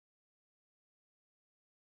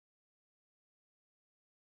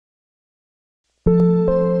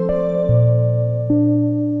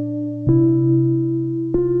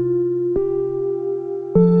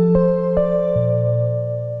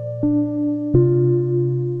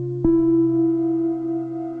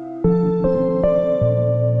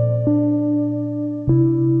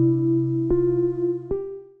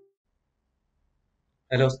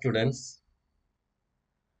Hello students,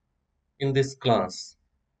 in this class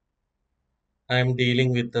I am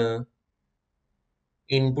dealing with the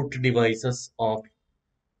input devices of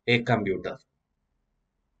a computer.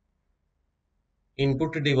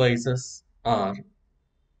 Input devices are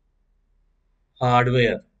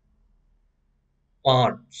hardware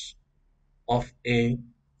parts of a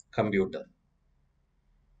computer.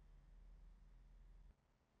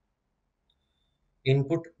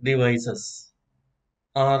 Input devices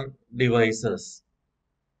are devices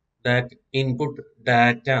that input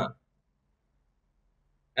data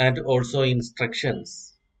and also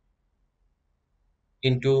instructions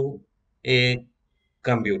into a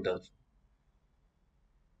computer.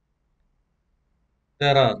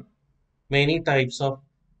 There are many types of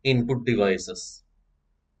input devices.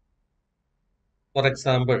 For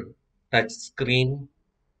example, touch screen,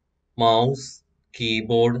 mouse,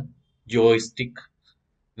 keyboard, joystick,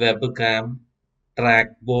 webcam,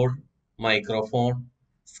 trackball, microphone,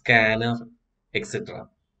 scanner, etc.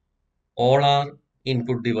 All are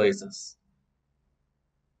input devices.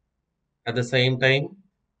 At the same time,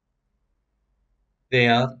 they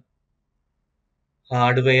are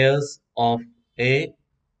hardwares of a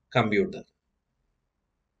computer.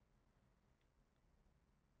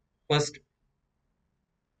 First,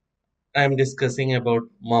 I am discussing about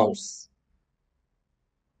mouse.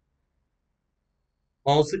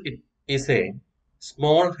 Mouse is a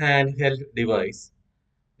small handheld device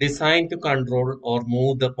designed to control or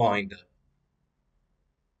move the pointer.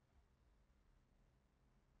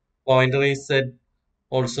 Pointer is said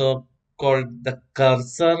also called the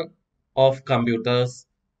cursor of computer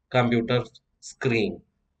screen.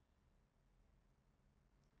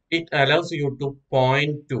 It allows you to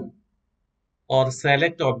point to or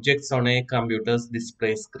select objects on a computer's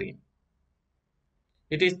display screen.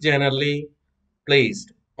 It is generally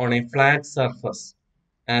placed on a flat surface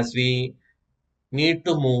as we need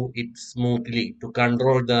to move it smoothly to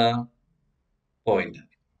control the pointer.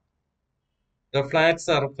 The flat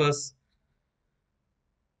surface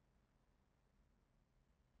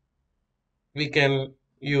we can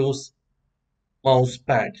use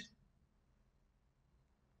Mousepad.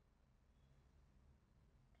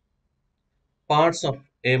 Parts of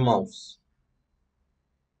a mouse.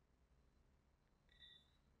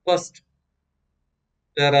 First,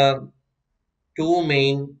 there are two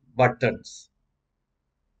main buttons.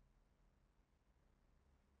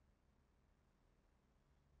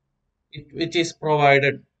 Which is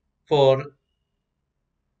provided for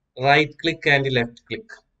right click and left click.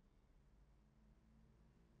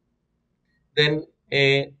 Then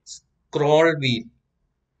a scroll wheel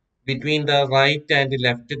between the right and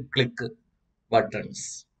left click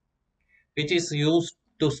buttons, which is used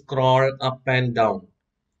to scroll up and down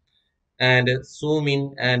and zoom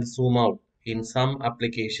in and zoom out in some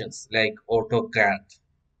applications like AutoCAD.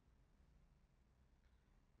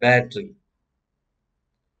 Battery.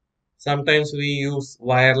 Sometimes we use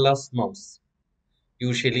wireless mouse.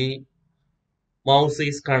 Usually, mouse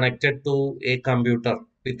is connected to a computer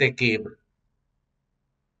with a cable.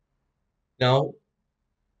 Now,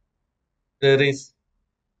 there is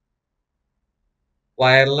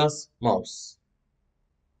wireless mouse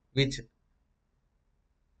which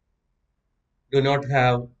do not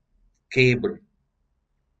have cable.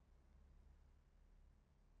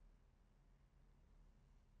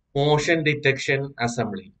 Motion detection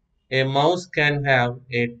assembly. A mouse can have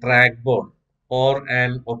a trackball or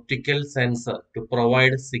an optical sensor to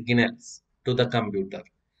provide signals to the computer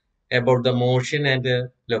about the motion and the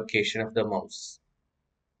location of the mouse.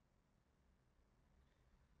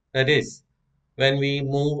 That is, when we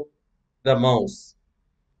move the mouse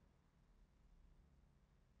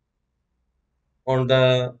on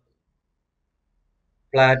the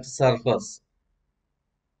flat surface,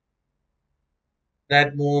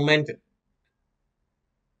 that movement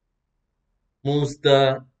moves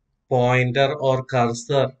the pointer or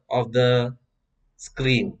cursor of the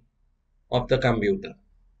screen of the computer.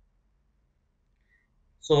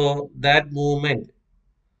 So that movement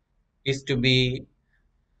is to be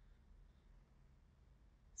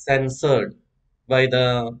censored by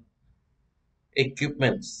the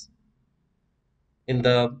equipments in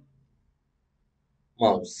the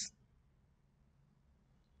mouse.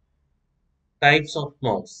 Types of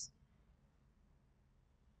mouse.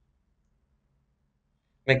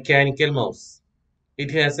 Mechanical mouse.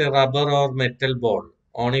 It has a rubber or metal ball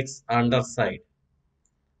on its underside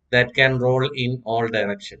that can roll in all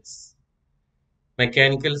directions.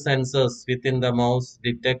 Mechanical sensors within the mouse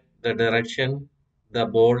detect the direction the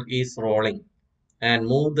ball is rolling and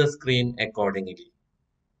move the screen accordingly.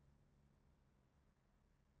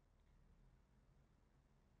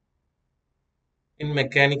 In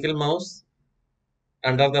mechanical mouse,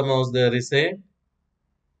 under the mouse there is a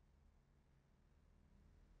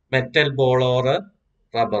metal ball or a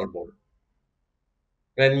rubber ball.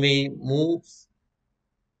 When we move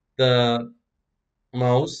the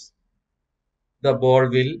mouse, the ball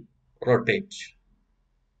will rotate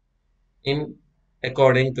in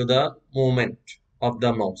according to the movement of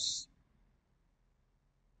the mouse.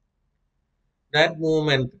 That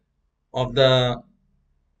movement of the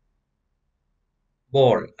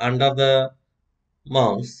ball under the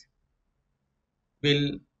mouse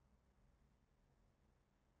will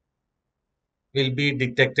be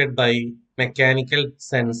detected by mechanical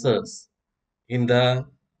sensors in the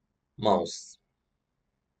mouse.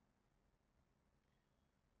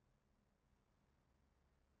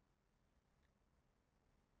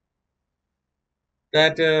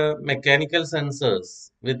 That mechanical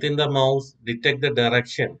sensors within the mouse detect the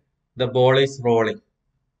direction the ball is rolling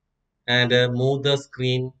and move the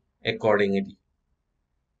screen accordingly.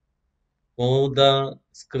 Move the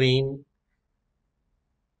screen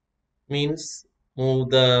means move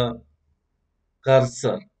the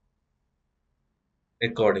cursor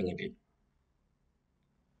accordingly.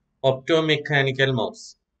 Optomechanical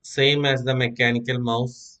mouse, same as the mechanical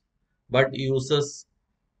mouse, but uses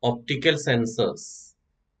optical sensors,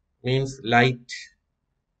 means light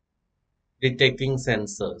detecting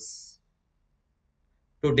sensors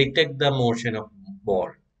to detect the motion of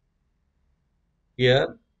ball.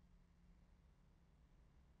 Here,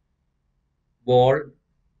 ball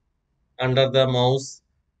under the mouse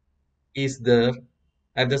is there.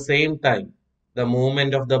 At the same time, the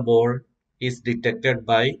movement of the ball is detected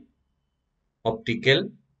by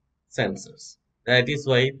optical sensors. That is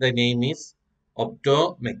why the name is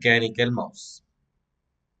optomechanical mouse.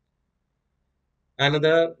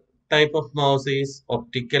 Another type of mouse is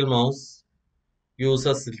optical mouse,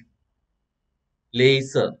 uses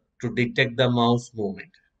laser to detect the mouse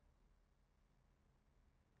movement.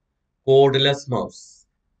 Codeless mouse.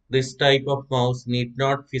 This type of mouse need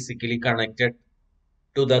not physically connected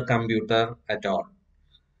to the computer at all.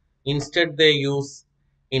 Instead, they use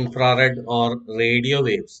infrared or radio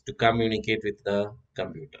waves to communicate with the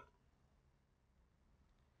computer.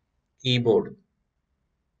 Keyboard.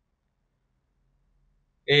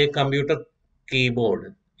 A computer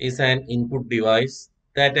keyboard is an input device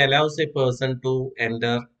that allows a person to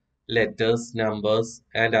enter letters, numbers,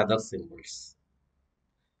 and other symbols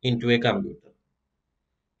into a computer.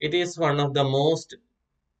 It is one of the most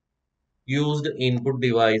used input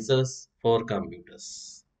devices for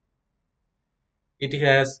computers. It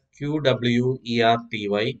has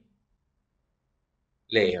QWERTY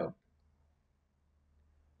layout.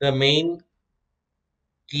 The main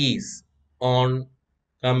keys on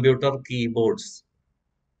computer keyboards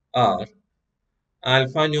are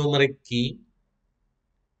alphanumeric key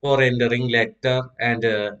for entering letter and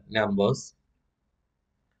numbers,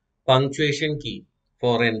 punctuation key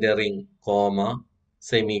for entering comma,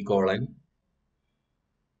 semicolon,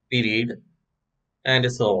 period,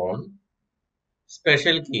 and so on.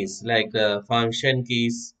 Special keys like function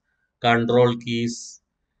keys, control keys,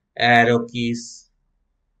 arrow keys,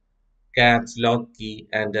 caps lock key,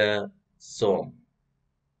 and so on.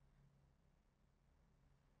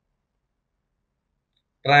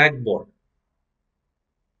 Trackball.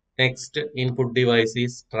 Next input device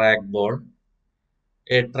is trackball.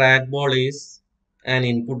 A trackball is an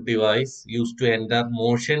input device used to enter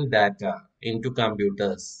motion data into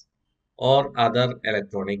computers or other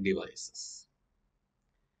electronic devices.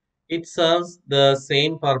 It serves the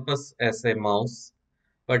same purpose as a mouse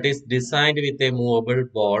but is designed with a movable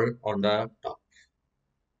ball on the top,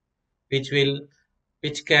 which will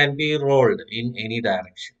which can be rolled in any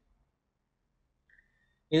direction.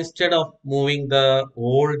 Instead of moving the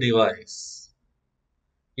whole device,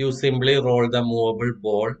 you simply roll the movable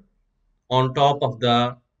ball on top of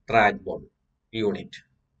the trackball unit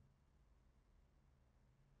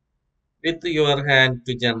with your hand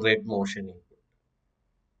to generate motion input.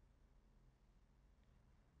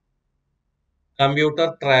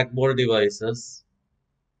 Computer trackball devices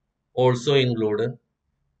also include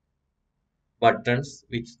buttons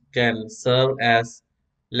which can serve as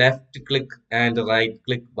left click and right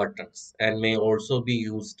click buttons and may also be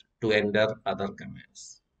used to enter other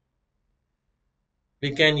commands.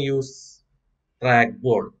 We can use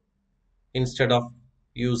trackball instead of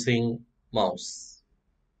using mouse.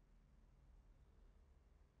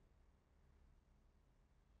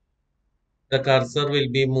 The cursor will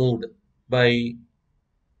be by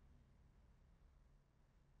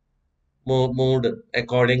moved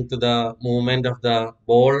according to the movement of the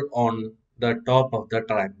ball on the top of the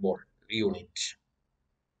trackball unit.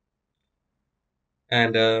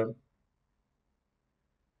 and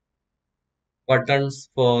buttons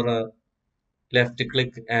for left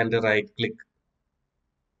click and right click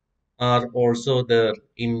are also there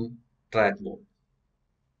in Trackball.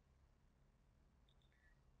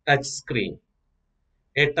 Touch screen.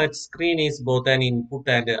 A touch screen is both an input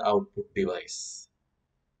and an output device,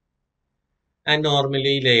 and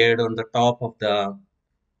normally layered on the top of the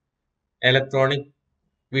electronic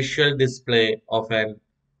visual display of an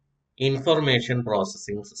information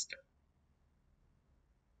processing system.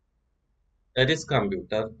 That is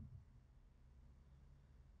computer.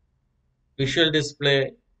 Visual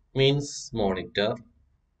display means monitor.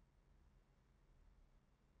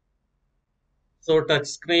 So touch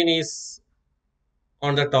screen is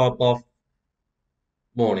on the top of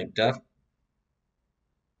monitor,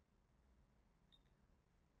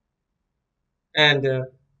 and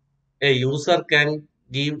a user can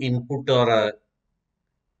give input or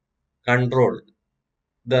control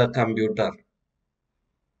the computer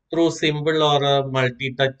through simple or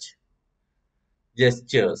multi-touch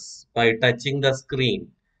gestures by touching the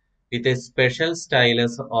screen with a special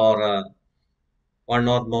stylus or one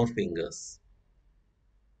or more fingers.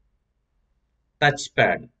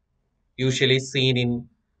 Touchpad, usually seen in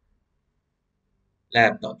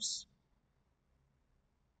laptops.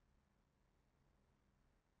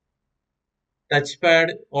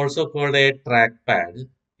 Touchpad, also called a trackpad,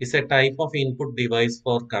 is a type of input device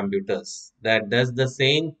for computers that does the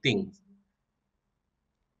same thing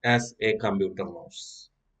as a computer mouse.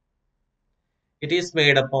 It is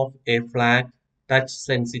made up of a flat,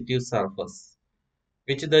 touch-sensitive surface,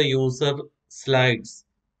 which the user slides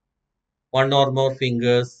one or more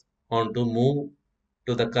fingers on to move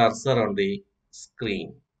to the cursor on the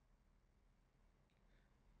screen.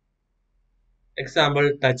 Example,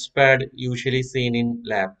 touchpad usually seen in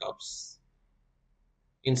laptops.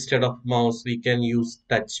 Instead of mouse, we can use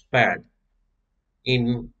touchpad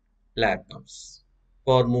in laptops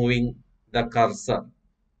for moving the cursor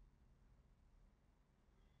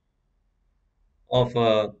of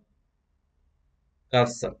a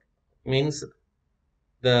cursor. Means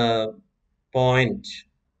the point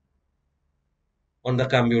on the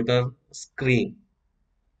computer screen.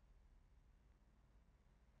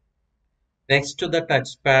 Next to the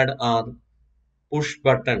touchpad are push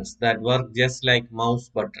buttons that work just like mouse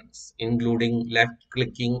buttons, including left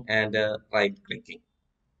clicking and right clicking.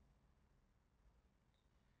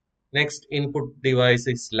 Next input device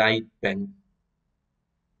is light pen,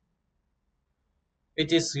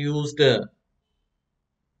 which is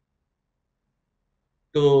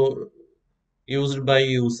to used by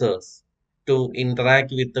users to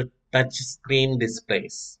interact with the touch screen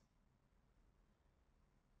displays.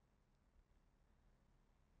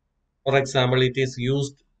 For example, it is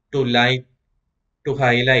used to light to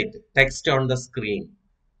highlight text on the screen.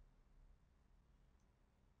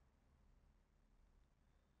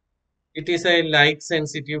 It is a light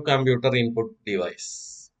sensitive computer input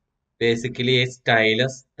device. Basically, a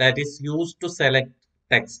stylus that is used to select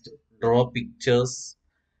text, draw pictures,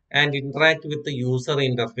 and interact with the user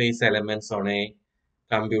interface elements on a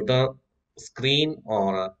computer screen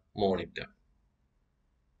or a monitor.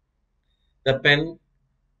 The pen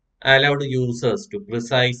allowed users to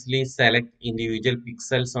precisely select individual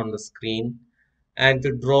pixels on the screen and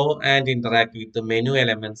to draw and interact with the menu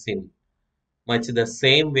elements in much the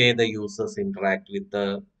same way the users interact with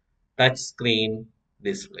the touch screen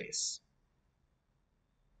displays.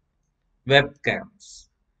 Webcams.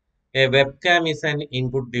 A webcam is an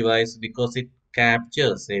input device because it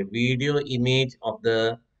captures a video image of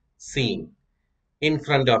the scene in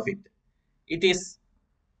front of it. It is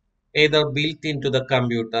either built into the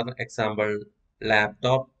computer, example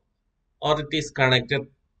laptop, or it is connected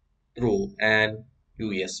through an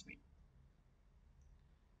USB.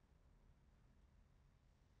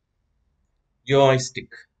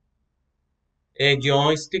 Joystick. A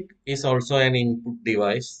joystick is also an input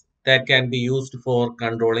device that can be used for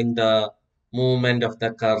controlling the movement of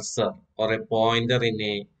the cursor or a pointer in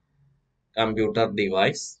a computer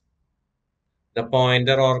device. The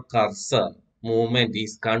pointer or cursor movement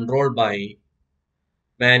is controlled by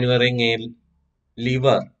maneuvering a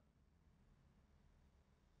lever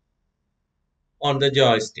on the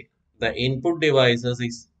joystick. The input device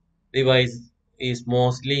is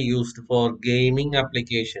mostly used for gaming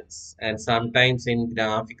applications and sometimes in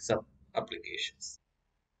graphics applications.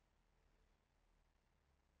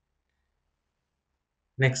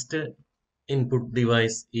 Next input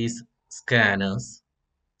device is scanners.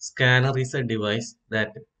 Scanner is a device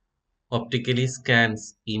that optically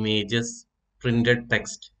scans images, printed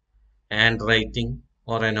text, handwriting,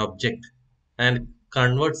 or an object and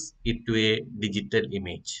converts it to a digital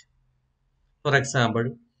image. For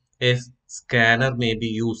example, a scanner may be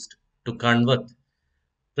used to convert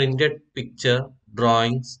printed picture,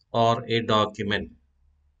 drawings, or a document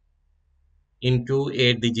into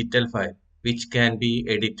a digital file which can be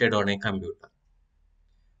edited on a computer.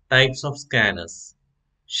 Types of scanners.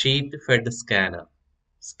 Sheet fed scanner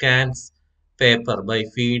scans paper by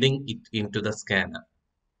feeding it into the scanner.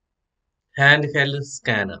 Handheld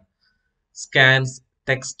scanner scans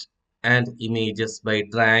text and images by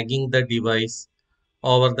dragging the device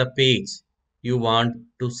over the page you want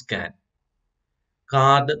to scan.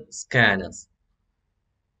 Card scanners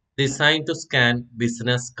designed to scan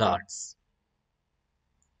business cards.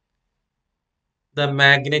 The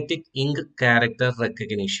magnetic ink character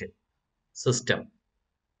recognition system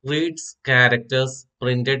reads characters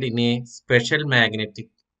printed in a special magnetic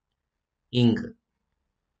ink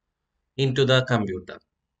into the computer.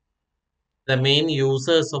 The main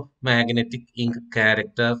users of magnetic ink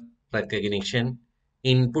character recognition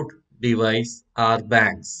input device are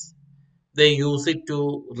banks. They use it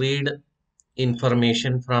to read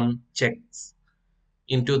information from checks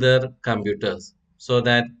into their computers so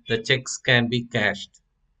that the checks can be cashed.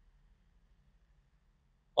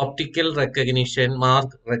 Optical recognition, mark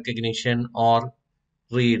recognition, or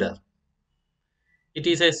reader. It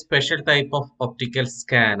is a special type of optical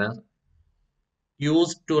scanner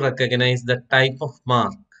used to recognize the type of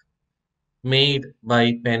mark made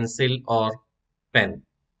by pencil or pen.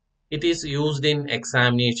 It is used in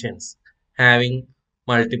examinations having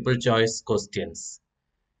multiple choice questions.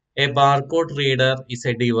 A barcode reader is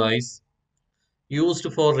a device used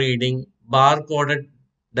for reading barcoded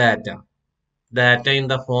data, data in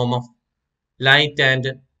the form of light and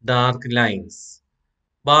dark lines.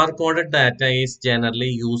 Barcoded data is generally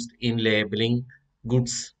used in labeling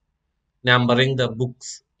goods, numbering the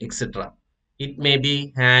books, etc. It may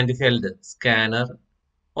be handheld scanner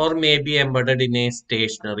or may be embedded in a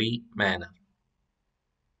stationary manner.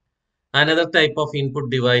 Another type of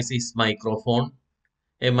input device is microphone.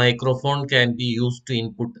 A microphone can be used to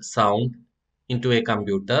input sound into a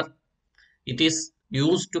computer. It is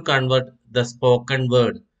used to convert the spoken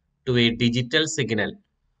word to a digital signal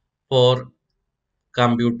for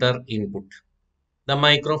computer input. The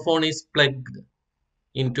microphone is plugged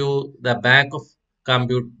into the back of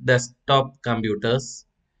desktop computers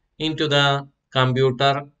into the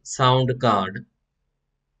computer sound card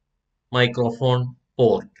microphone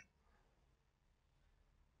port.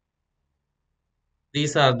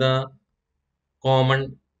 These are the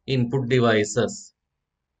common input devices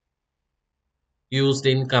used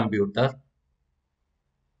in computer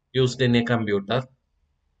used in a computer.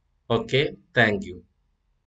 Okay, thank you.